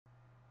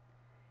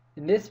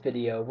In this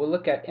video, we'll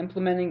look at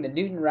implementing the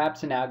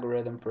Newton-Raphson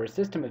algorithm for a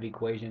system of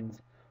equations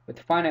with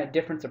finite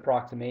difference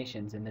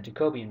approximations in the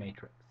Jacobian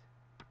matrix.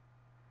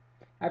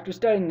 After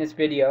studying this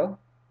video,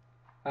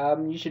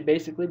 you should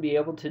basically be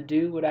able to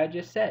do what I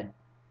just said.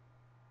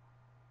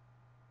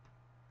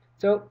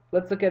 So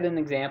let's look at an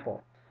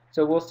example.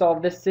 So we'll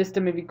solve this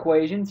system of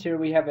equations. Here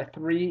we have a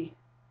three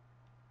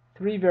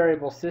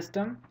variable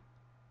system.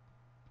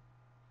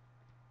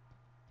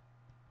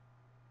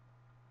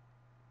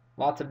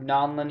 Lots of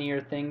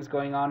nonlinear things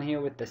going on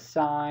here with the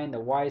sine, the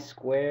y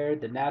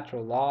squared, the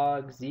natural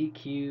log, z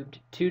cubed,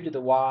 2 to the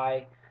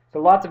y.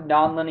 So lots of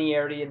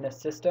nonlinearity in this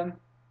system.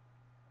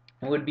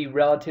 It would be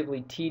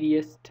relatively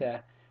tedious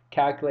to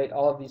calculate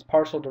all of these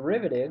partial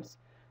derivatives.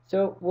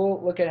 So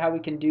we'll look at how we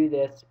can do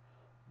this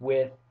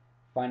with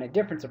finite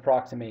difference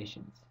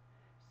approximations.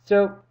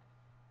 So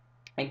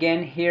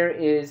again, here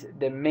is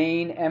the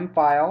main M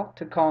file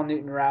to call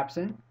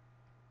Newton-Raphson.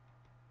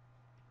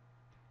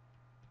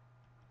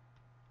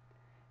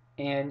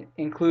 And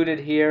included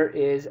here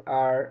is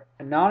our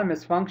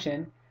anonymous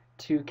function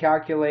to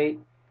calculate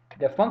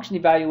the function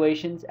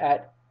evaluations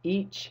at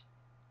each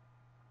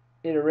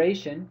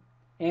iteration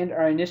and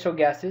our initial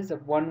guesses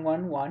of 1,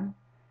 1, 1.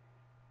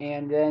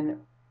 And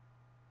then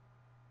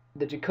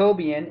the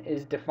Jacobian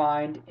is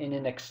defined in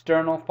an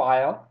external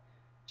file.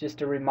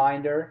 Just a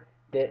reminder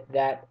that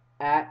that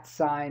 @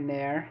 sign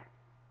there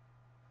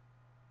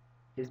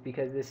is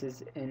because this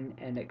is in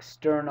an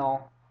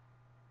external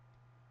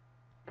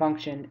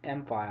function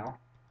M file.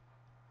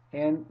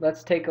 And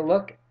let's take a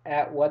look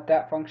at what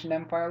that function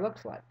M file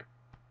looks like.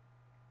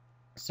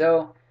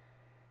 So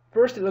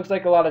first, it looks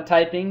like a lot of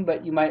typing,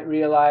 but you might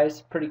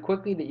realize pretty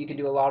quickly that you can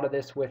do a lot of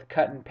this with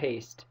cut and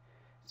paste.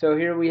 So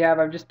here we have,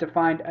 I've just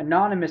defined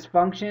anonymous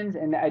functions,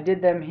 and I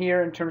did them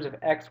here in terms of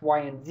x, y,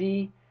 and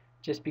z,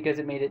 just because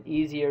it made it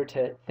easier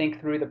to think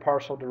through the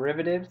partial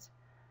derivatives.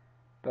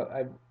 But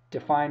I've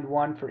defined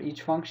one for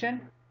each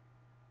function,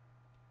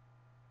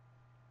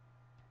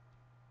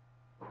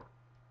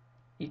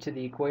 each of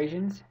the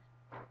equations.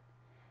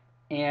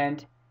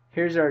 And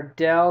here's our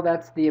del,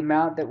 that's the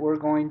amount that we're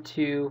going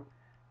to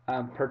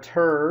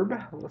perturb,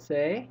 we'll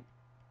say,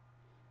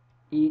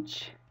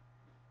 each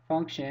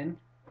function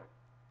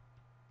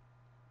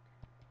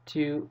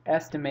to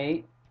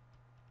estimate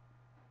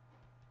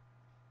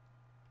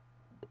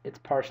its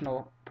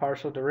partial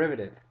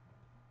derivative.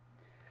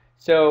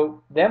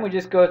 So then we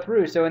just go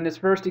through. So in this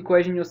first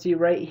equation, you'll see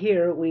right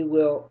here, we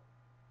will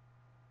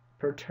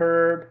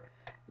perturb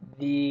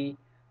the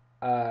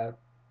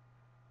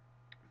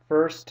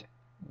first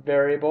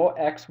variable,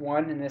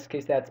 x1, in this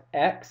case that's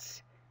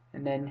x,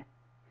 and then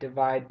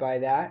divide by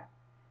that.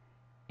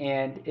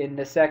 And in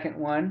the second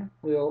one,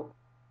 we'll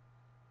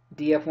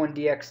df1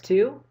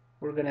 dx2,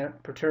 we're going to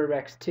perturb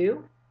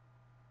x2,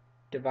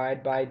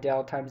 divide by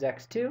del times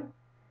x2.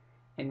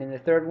 And in the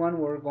third one,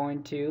 we're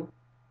going to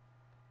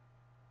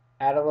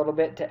add a little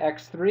bit to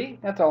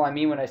x3. That's all I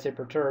mean when I say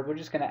perturb. We're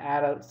just going to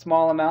add a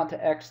small amount to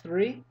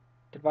x3,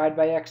 divide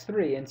by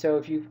x3. And so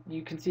if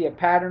you can see a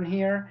pattern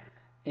here.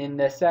 In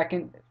the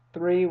second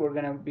 3, we're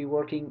going to be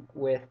working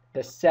with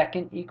the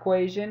second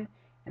equation,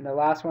 and the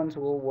last ones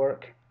will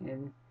work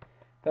in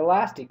the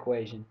last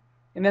equation.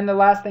 And then the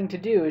last thing to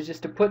do is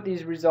just to put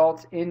these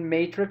results in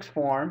matrix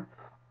form.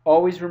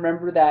 Always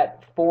remember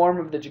that form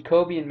of the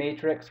Jacobian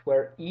matrix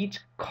where each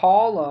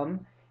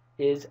column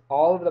is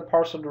all of the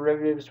partial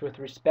derivatives with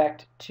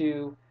respect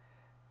to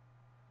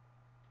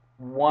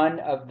one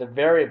of the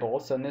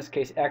variables, so in this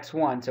case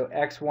x1. So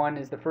x1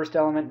 is the first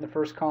element in the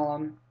first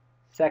column,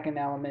 second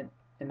element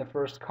in the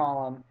first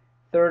column,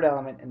 third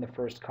element in the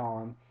first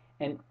column,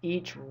 and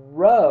each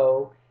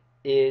row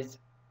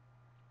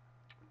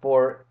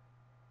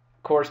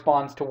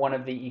corresponds to one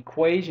of the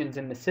equations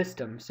in the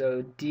system.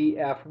 So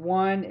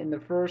df1 in the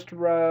first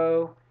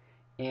row,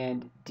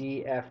 and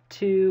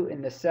df2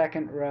 in the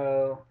second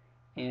row,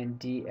 and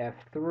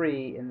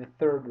df3 in the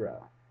third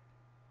row.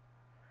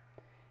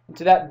 And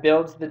so that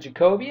builds the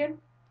Jacobian.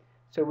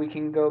 So we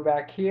can go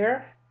back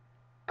here,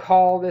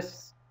 call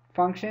this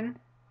function,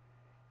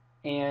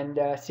 and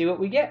see what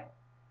we get.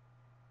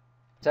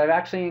 So I've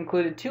actually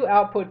included 2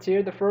 outputs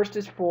here. The first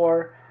is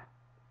for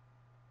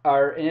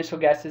our initial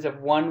guesses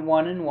of 1,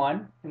 1, and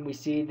 1, and we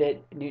see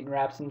that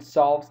Newton-Raphson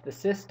solves the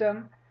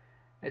system.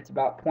 It's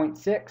about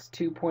 0.6,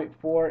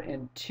 2.4,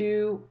 and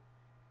 2.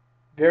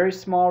 Very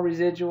small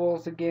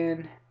residuals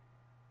again.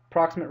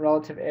 Approximate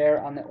relative error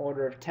on the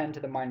order of 10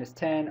 to the minus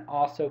 10,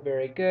 also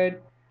very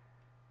good.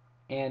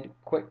 And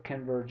quick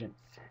convergence.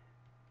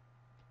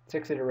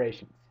 6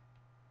 iterations.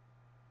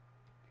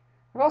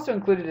 I've also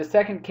included a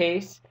second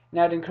case,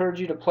 and I'd encourage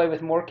you to play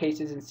with more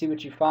cases and see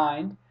what you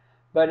find.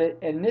 But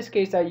in this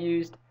case, I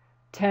used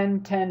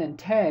 10, 10, and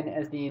 10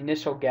 as the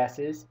initial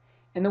guesses.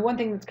 And the one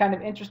thing that's kind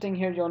of interesting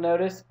here, you'll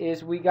notice,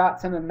 is we got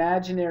some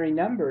imaginary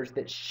numbers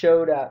that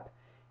showed up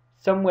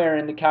somewhere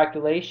in the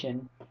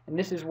calculation. And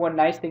this is one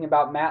nice thing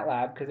about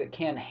MATLAB, because it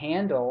can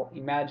handle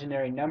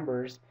imaginary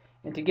numbers.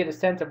 And to get a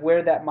sense of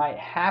where that might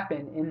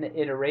happen in the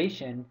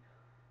iteration,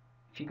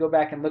 if you go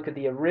back and look at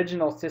the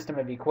original system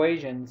of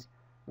equations,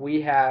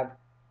 we have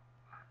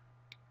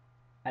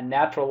a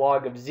natural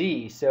log of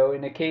z. So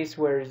in a case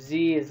where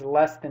z is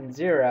less than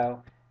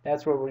 0,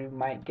 that's where we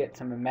might get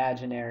some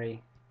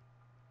imaginary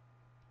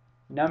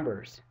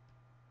numbers.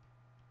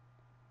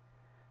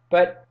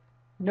 But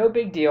no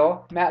big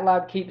deal.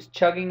 MATLAB keeps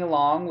chugging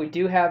along. We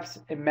do have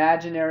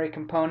imaginary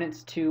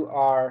components to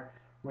our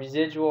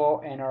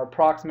residual and our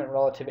approximate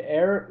relative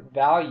error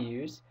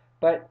values,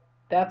 but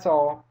that's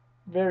all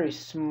very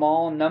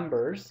small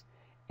numbers,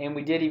 and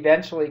we did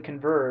eventually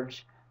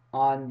converge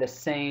on the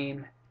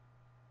same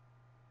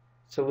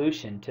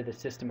solution to the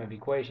system of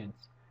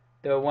equations.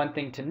 Though one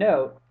thing to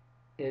note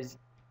is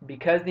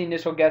because the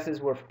initial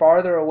guesses were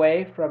farther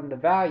away from the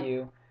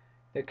value,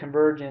 the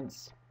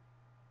convergence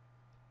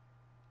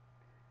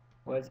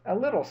was a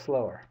little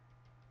slower.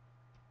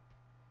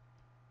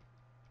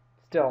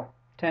 Still,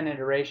 10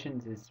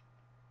 iterations is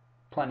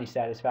plenty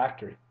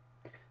satisfactory.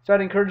 So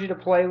I'd encourage you to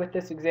play with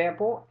this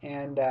example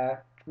and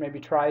maybe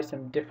try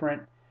some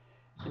different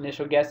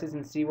initial guesses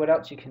and see what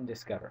else you can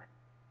discover.